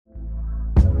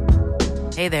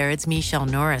Hey there, it's Michelle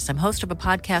Norris. I'm host of a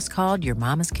podcast called Your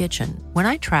Mama's Kitchen. When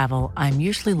I travel, I'm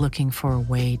usually looking for a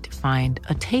way to find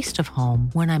a taste of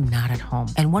home when I'm not at home.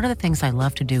 And one of the things I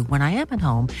love to do when I am at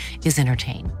home is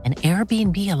entertain. And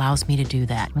Airbnb allows me to do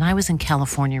that. When I was in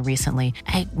California recently,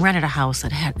 I rented a house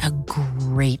that had a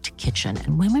great kitchen.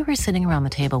 And when we were sitting around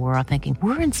the table, we were all thinking,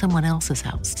 we're in someone else's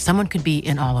house. Someone could be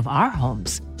in all of our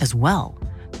homes as well.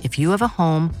 If you have a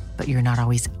home, but you're not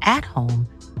always at home,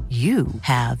 you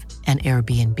have an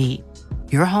Airbnb.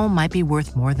 Your home might be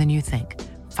worth more than you think.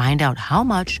 Find out how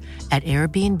much at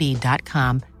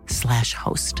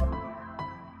airbnb.com/host.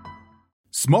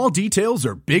 Small details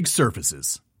are big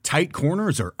surfaces. Tight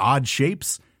corners are odd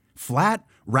shapes. Flat,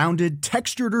 rounded,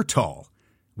 textured, or tall.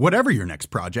 Whatever your next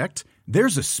project,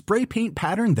 there's a spray paint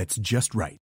pattern that's just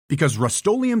right. Because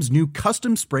Rust-Oleum's new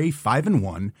Custom Spray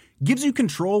 5-in-1 gives you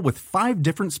control with 5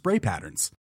 different spray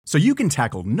patterns. So you can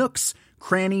tackle nooks,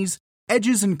 crannies,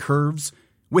 edges, and curves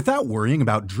without worrying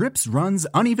about drips, runs,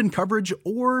 uneven coverage,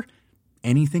 or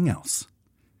anything else.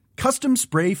 Custom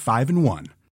Spray 5-in-1.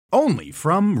 Only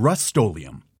from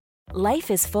Rust-Oleum. Life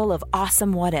is full of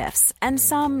awesome what-ifs, and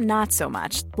some not so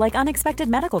much, like unexpected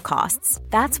medical costs.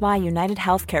 That's why United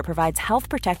Healthcare provides Health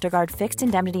Protector Guard fixed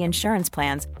indemnity insurance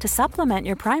plans to supplement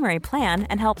your primary plan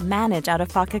and help manage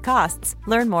out-of-pocket costs.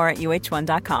 Learn more at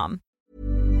uh1.com.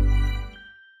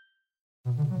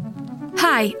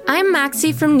 Hi, I'm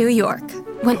Maxie from New York.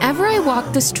 Whenever I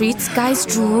walk the streets, guys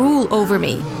drool over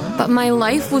me, but my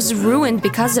life was ruined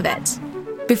because of it.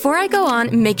 Before I go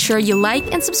on, make sure you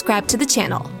like and subscribe to the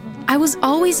channel. I was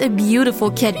always a beautiful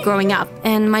kid growing up,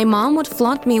 and my mom would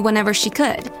flaunt me whenever she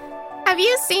could. Have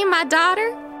you seen my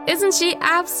daughter? Isn't she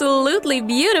absolutely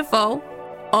beautiful?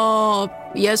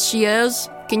 Yes she is.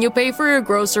 Can you pay for your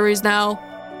groceries now?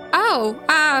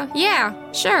 Yeah,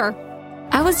 sure.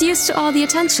 I was used to all the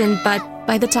attention, but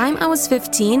by the time I was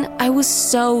 15, I was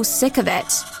so sick of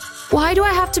it. Why do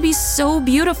I have to be so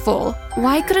beautiful?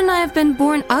 Why couldn't I have been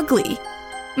born ugly?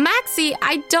 Maxie,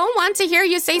 I don't want to hear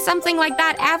you say something like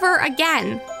that ever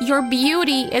again. Your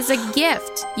beauty is a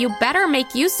gift. You better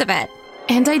make use of it.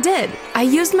 And I did. I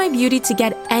used my beauty to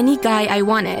get any guy I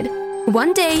wanted.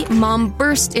 One day, Mom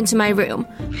burst into my room.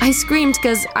 I screamed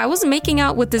because I was making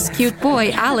out with this cute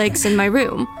boy, Alex, in my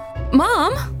room.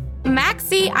 Mom?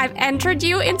 Maxie, I've entered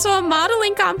you into a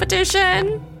modeling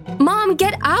competition. Mom,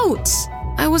 get out!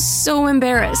 I was so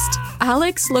embarrassed.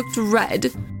 Alex looked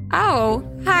red. Oh,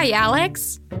 hi,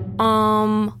 Alex.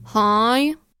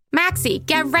 Hi? Maxie,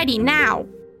 get ready now.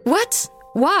 What?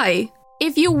 Why?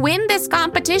 If you win this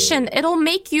competition, it'll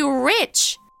make you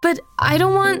rich. But I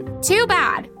don't want... Too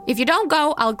bad. If you don't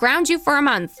go, I'll ground you for a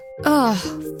month.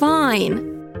 Ugh,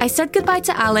 fine. I said goodbye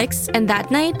to Alex, and that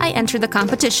night I entered the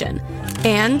competition.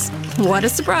 And, what a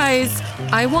surprise,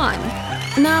 I won.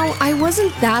 Now, I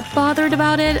wasn't that bothered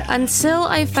about it until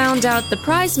I found out the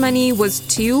prize money was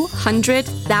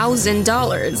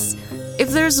 $200,000.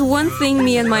 If there's one thing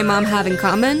me and my mom have in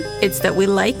common, it's that we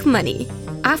like money.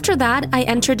 After that, I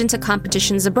entered into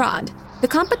competitions abroad. The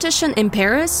competition in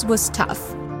Paris was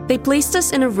tough. They placed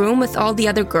us in a room with all the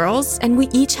other girls, and we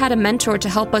each had a mentor to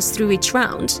help us through each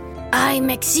round. I'm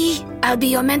Maxie. I'll be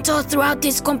your mentor throughout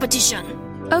this competition.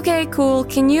 Okay, cool.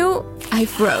 Can you... I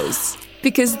froze.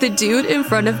 Because the dude in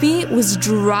front of me was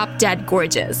drop-dead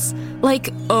gorgeous.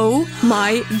 Like, oh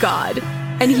my god.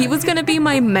 And he was gonna be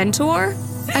my mentor?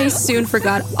 I soon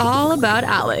forgot all about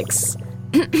Alex.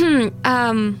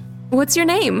 What's your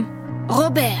name?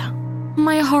 Robert.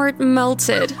 My heart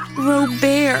melted.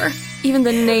 Robert. Even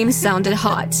the name sounded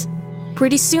hot.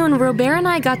 Pretty soon, Robert and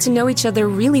I got to know each other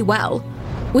really well.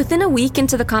 Within a week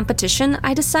into the competition,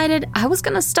 I decided I was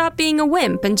gonna stop being a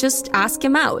wimp and just ask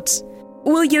him out.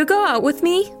 Will you go out with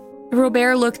me?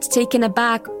 Robert looked taken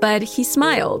aback, but he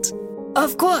smiled.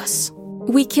 Of course.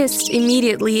 We kissed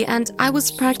immediately, and I was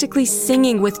practically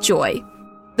singing with joy.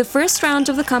 The first round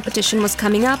of the competition was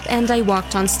coming up, and I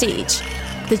walked on stage.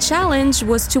 The challenge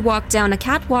was to walk down a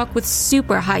catwalk with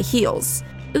super high heels.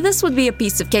 This would be a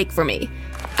piece of cake for me.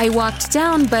 I walked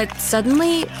down, but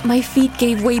suddenly, my feet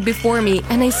gave way before me,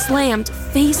 and I slammed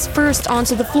face first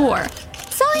onto the floor.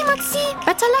 Sorry, Maxie.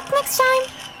 Better luck next time.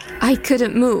 I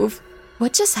couldn't move.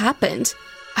 What just happened?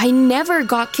 I never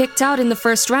got kicked out in the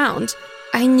first round.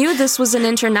 I knew this was an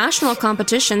international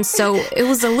competition, so it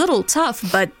was a little tough,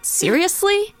 but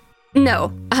seriously?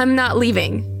 No, I'm not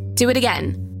leaving. Do it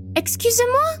again.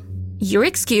 Excusez-moi? You're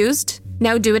excused.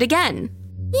 Now do it again.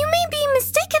 You may be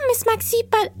mistaken, Miss Maxie,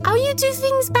 but how you do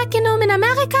things back in home in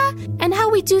America and how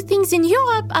we do things in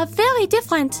Europe are very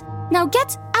different. Now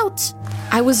get out.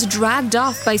 I was dragged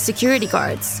off by security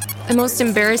guards. The most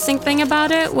embarrassing thing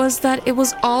about it was that it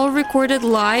was all recorded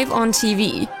live on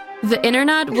TV. The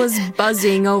internet was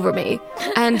buzzing over me,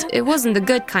 and it wasn't the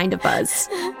good kind of buzz.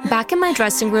 Back in my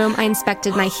dressing room, I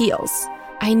inspected my heels.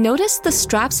 I noticed the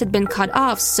straps had been cut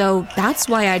off, so that's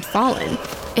why I'd fallen.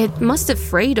 It must have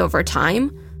frayed over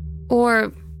time.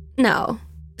 Or, no,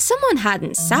 someone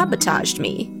hadn't sabotaged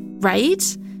me, right?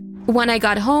 When I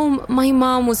got home, my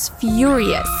mom was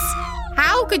furious.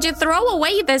 How could you throw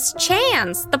away this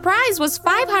chance? The prize was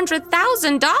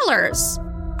 $500,000.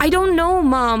 I don't know,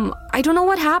 Mom. I don't know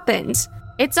what happened.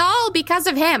 It's all because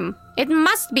of him. It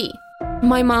must be.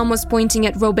 My mom was pointing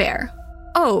at Robert.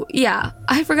 Oh, yeah,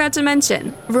 I forgot to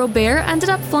mention. Robert ended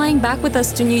up flying back with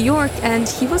us to New York, and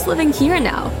he was living here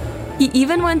now. He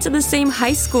even went to the same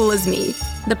high school as me.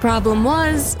 The problem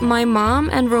was, my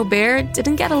mom and Robert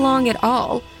didn't get along at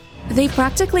all. They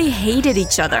practically hated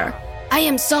each other. I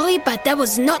am sorry, but that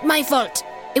was not my fault.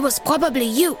 It was probably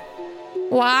you.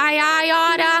 Why I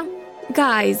oughta?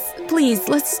 Guys, please,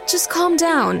 let's just calm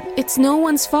down. It's no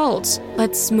one's fault.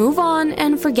 Let's move on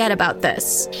and forget about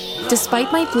this.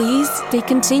 Despite my pleas, they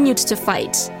continued to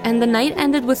fight, and the night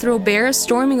ended with Robert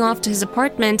storming off to his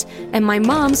apartment and my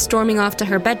mom storming off to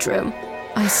her bedroom.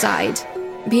 I sighed.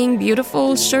 Being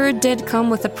beautiful sure did come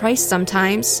with a price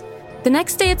sometimes. The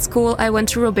next day at school, I went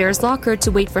to Robert's locker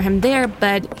to wait for him there,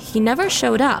 but he never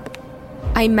showed up.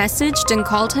 I messaged and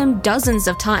called him dozens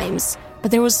of times,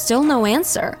 but there was still no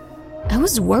answer. I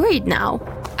was worried now.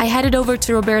 I headed over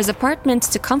to Robert's apartment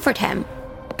to comfort him.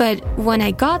 But when I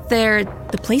got there,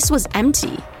 the place was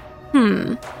empty.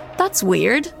 That's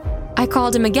weird. I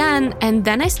called him again, and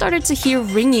then I started to hear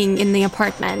ringing in the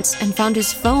apartment and found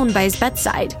his phone by his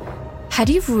bedside. Had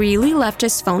he really left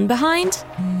his phone behind?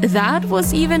 That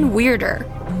was even weirder.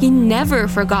 He never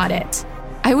forgot it.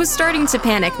 I was starting to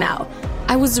panic now.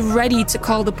 I was ready to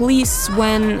call the police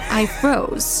when I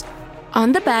froze.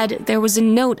 On the bed, there was a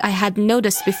note I hadn't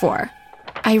noticed before.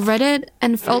 I read it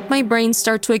and felt my brain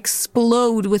start to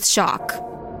explode with shock.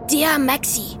 Dear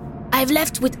Maxie, I've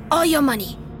left with all your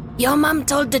money. Your mom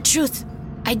told the truth.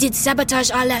 I did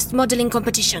sabotage our last modeling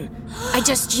competition. I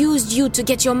just used you to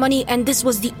get your money, and this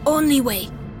was the only way.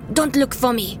 Don't look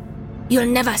for me. You'll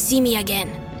never see me again.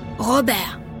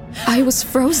 Robert. I was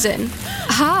frozen.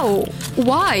 How?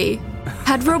 Why?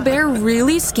 Had Robert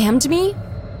really scammed me?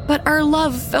 But our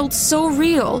love felt so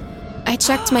real. I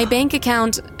checked my bank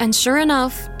account, and sure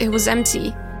enough, it was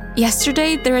empty.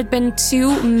 Yesterday, there had been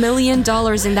 $2 million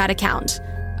in that account.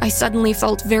 I suddenly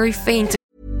felt very faint.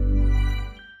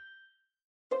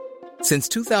 Since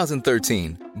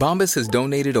 2013, Bombas has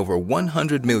donated over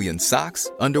 100 million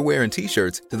socks, underwear, and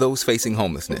T-shirts to those facing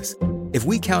homelessness. If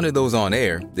we counted those on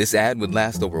air, this ad would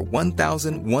last over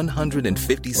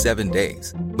 1,157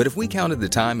 days. But if we counted the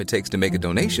time it takes to make a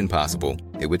donation possible,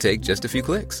 it would take just a few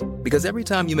clicks. Because every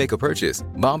time you make a purchase,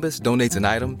 Bombas donates an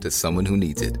item to someone who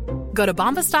needs it. Go to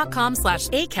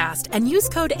bombas.com/ACAST and use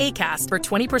code ACAST for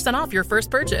 20% off your first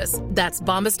purchase. That's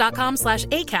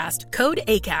bombas.com/ACAST, code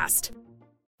ACAST.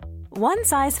 One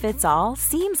size fits all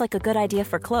seems like a good idea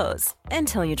for clothes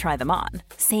until you try them on.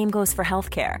 Same goes for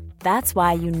healthcare. That's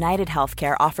why United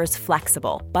Healthcare offers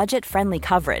flexible, budget-friendly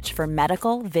coverage for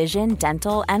medical, vision,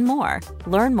 dental, and more.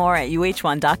 Learn more at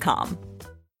uh1.com.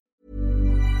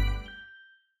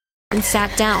 And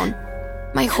sat down.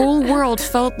 My whole world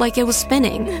felt like it was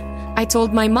spinning. I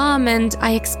told my mom, and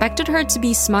I expected her to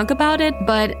be smug about it,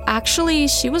 but actually,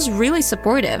 she was really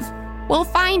supportive. We'll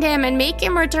find him and make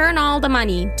him return all the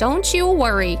money. Don't you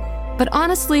worry. But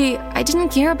honestly, I didn't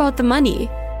care about the money.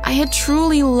 I had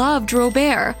truly loved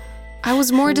Robert. I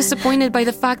was more disappointed by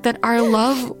the fact that our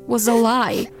love was a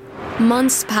lie.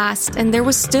 Months passed, and there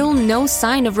was still no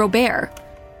sign of Robert.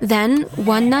 Then,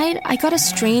 one night, I got a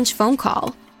strange phone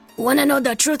call. Wanna know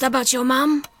the truth about your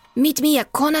mom? Meet me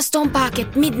at Cornerstone Park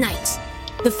at midnight.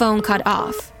 The phone cut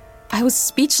off. I was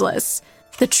speechless.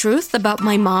 The truth about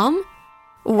my mom?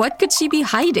 What could she be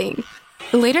hiding?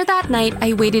 Later that night,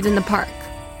 I waited in the park.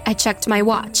 I checked my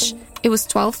watch. It was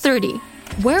 12:30.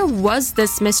 Where was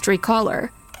this mystery caller?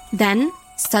 Then,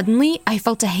 suddenly, I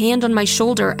felt a hand on my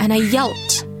shoulder and I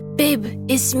yelped. Babe,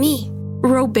 it's me.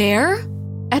 Robert?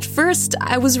 At first,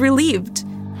 I was relieved.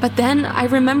 But then I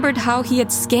remembered how he had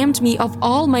scammed me of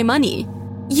all my money.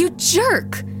 You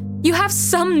jerk! You have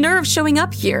some nerve showing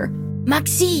up here.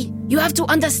 Maxie, you have to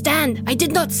understand, I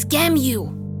did not scam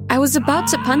you. I was about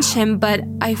to punch him, but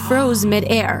I froze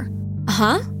mid-air.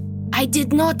 Huh? I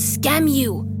did not scam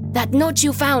you. That note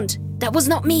you found, that was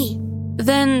not me.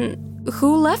 Then,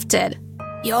 who left it?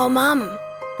 Your mom.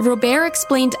 Robert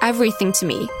explained everything to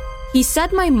me. He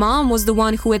said my mom was the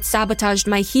one who had sabotaged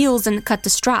my heels and cut the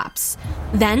straps.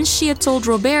 Then she had told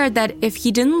Robert that if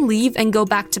he didn't leave and go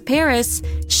back to Paris,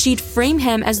 she'd frame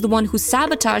him as the one who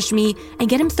sabotaged me and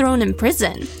get him thrown in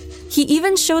prison. He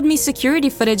even showed me security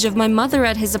footage of my mother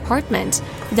at his apartment,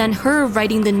 then her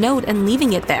writing the note and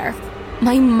leaving it there.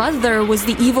 My mother was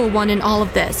the evil one in all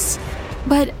of this.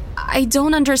 But I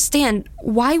don't understand.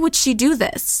 Why would she do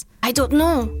this? I don't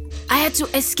know. I had to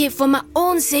escape for my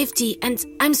own safety, and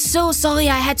I'm so sorry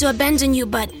I had to abandon you,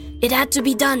 but it had to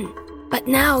be done. But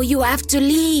now you have to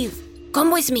leave.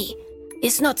 Come with me.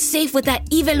 It's not safe with that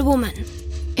evil woman.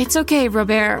 It's okay,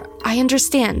 Robert. I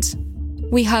understand.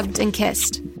 We hugged and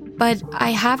kissed. But I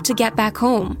have to get back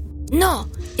home. No,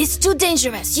 it's too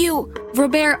dangerous.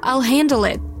 Robert, I'll handle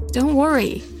it. Don't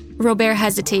worry. Robert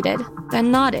hesitated,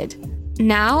 then nodded.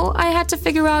 Now I had to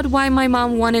figure out why my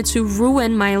mom wanted to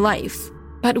ruin my life.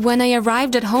 But when I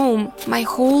arrived at home, my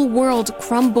whole world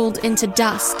crumbled into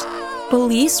dust.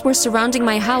 Police were surrounding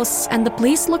my house, and the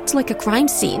place looked like a crime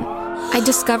scene. I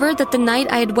discovered that the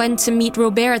night I had went to meet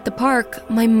Robert at the park,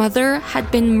 my mother had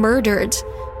been murdered.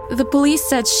 The police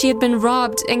said she had been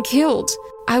robbed and killed.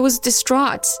 I was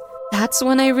distraught. That's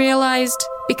when I realized,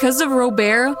 because of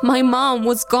Robert, my mom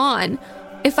was gone.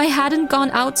 If I hadn't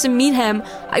gone out to meet him,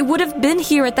 I would have been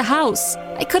here at the house.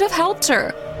 I could have helped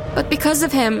her. But because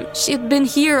of him, she had been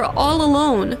here all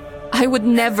alone. I would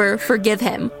never forgive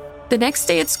him. The next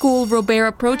day at school, Robert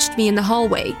approached me in the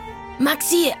hallway.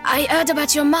 Maxie, I heard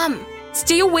about your mom.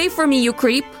 Stay away from me, you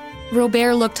creep.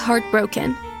 Robert looked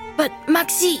heartbroken. But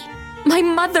Maxie... My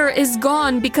mother is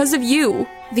gone because of you.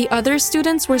 The other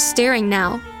students were staring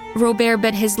now. Robert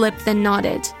bit his lip, then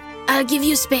nodded. I'll give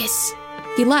you space.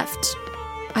 He left.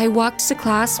 I walked to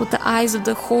class with the eyes of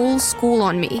the whole school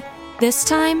on me. This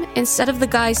time, instead of the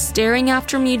guys staring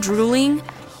after me drooling,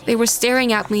 they were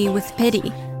staring at me with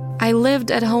pity. I lived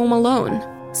at home alone.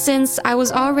 Since I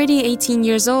was already 18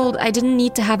 years old, I didn't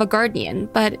need to have a guardian,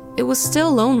 but it was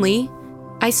still lonely.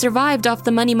 I survived off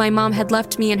the money my mom had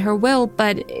left me in her will,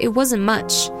 but it wasn't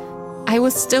much. I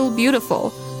was still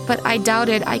beautiful, but I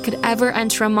doubted I could ever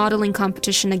enter a modeling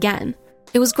competition again.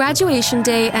 It was graduation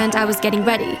day and I was getting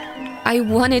ready. I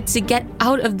wanted to get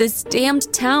out of this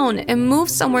damned town and move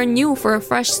somewhere new for a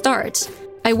fresh start.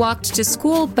 I walked to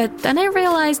school, but then I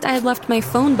realized I had left my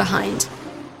phone behind.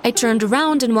 I turned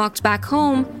around and walked back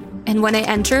home, and when I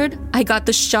entered, I got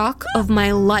the shock of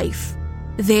my life.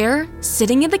 There,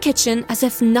 sitting in the kitchen as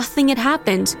if nothing had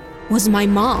happened, was my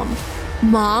mom.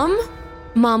 Mom?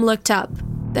 Mom looked up,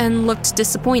 then looked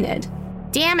disappointed.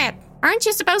 Damn it, aren't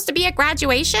you supposed to be at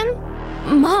graduation?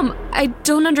 Mom, I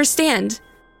don't understand.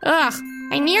 Ugh,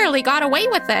 I nearly got away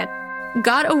with it.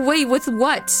 Got away with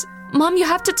what? Mom, you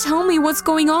have to tell me what's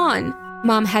going on.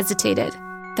 Mom hesitated.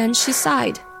 Then she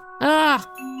sighed. Ugh,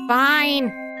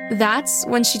 fine. That's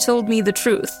when she told me the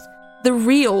truth. The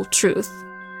real truth.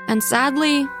 And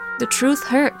sadly, the truth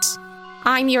hurt.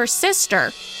 I'm your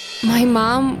sister. My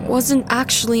mom wasn't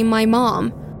actually my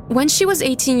mom. When she was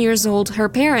 18 years old, her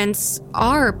parents,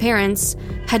 our parents,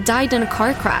 had died in a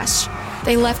car crash.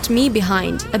 They left me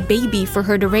behind, a baby for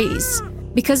her to raise.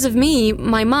 Because of me,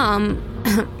 my mom,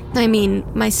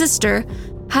 my sister,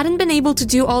 hadn't been able to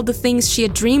do all the things she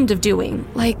had dreamed of doing,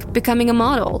 like becoming a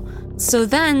model. So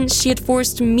then she had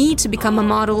forced me to become a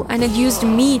model and had used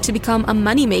me to become a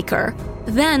moneymaker.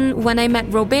 Then, when I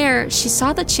met Robert, she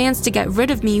saw the chance to get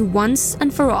rid of me once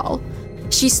and for all.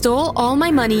 She stole all my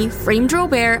money, framed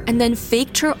Robert, and then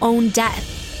faked her own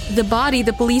death. The body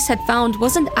the police had found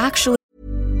wasn't actually...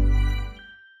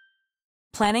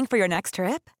 Planning for your next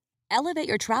trip? Elevate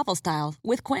your travel style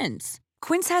with Quince.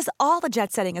 Quince has all the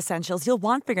jet-setting essentials you'll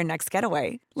want for your next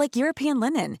getaway, like European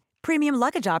linen, premium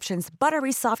luggage options,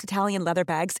 buttery soft Italian leather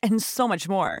bags, and so much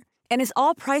more. And is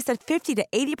all priced at 50 to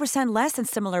 80% less than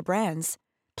similar brands.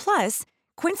 Plus,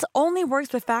 Quince only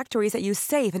works with factories that use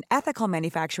safe and ethical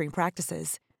manufacturing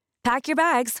practices. Pack your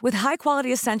bags with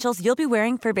high-quality essentials you'll be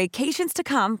wearing for vacations to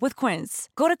come with Quince.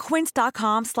 Go to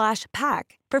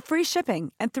quince.com/pack for free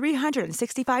shipping and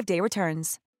 365-day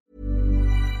returns.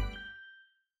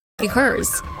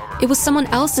 Hers. It was someone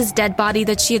else's dead body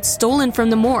that she had stolen from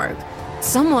the morgue.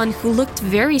 Someone who looked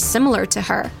very similar to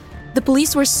her. The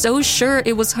police were so sure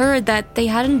it was her that they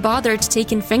hadn't bothered to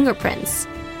take in fingerprints.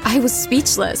 I was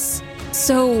speechless.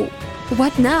 So,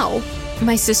 what now?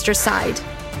 My sister sighed.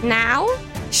 Now?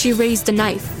 She raised a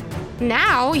knife.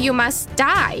 Now you must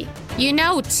die. You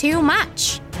know too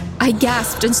much. I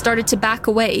gasped and started to back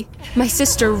away. My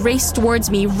sister raced towards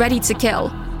me, ready to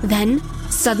kill. Then,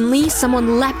 suddenly,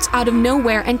 someone leapt out of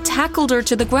nowhere and tackled her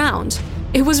to the ground.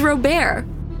 It was Robert.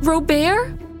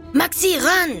 Robert? Maxie,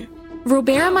 run!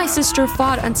 Robert and my sister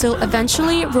fought until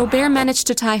eventually Robert managed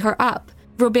to tie her up.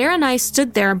 Robert and I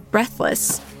stood there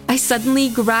breathless. I suddenly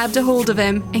grabbed a hold of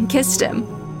him and kissed him.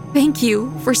 Thank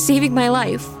you for saving my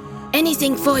life.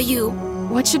 Anything for you.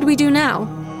 What should we do now?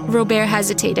 Robert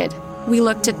hesitated. We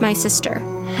looked at my sister.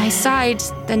 I sighed,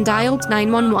 then dialed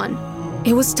 911.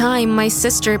 It was time my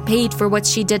sister paid for what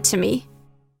she did to me.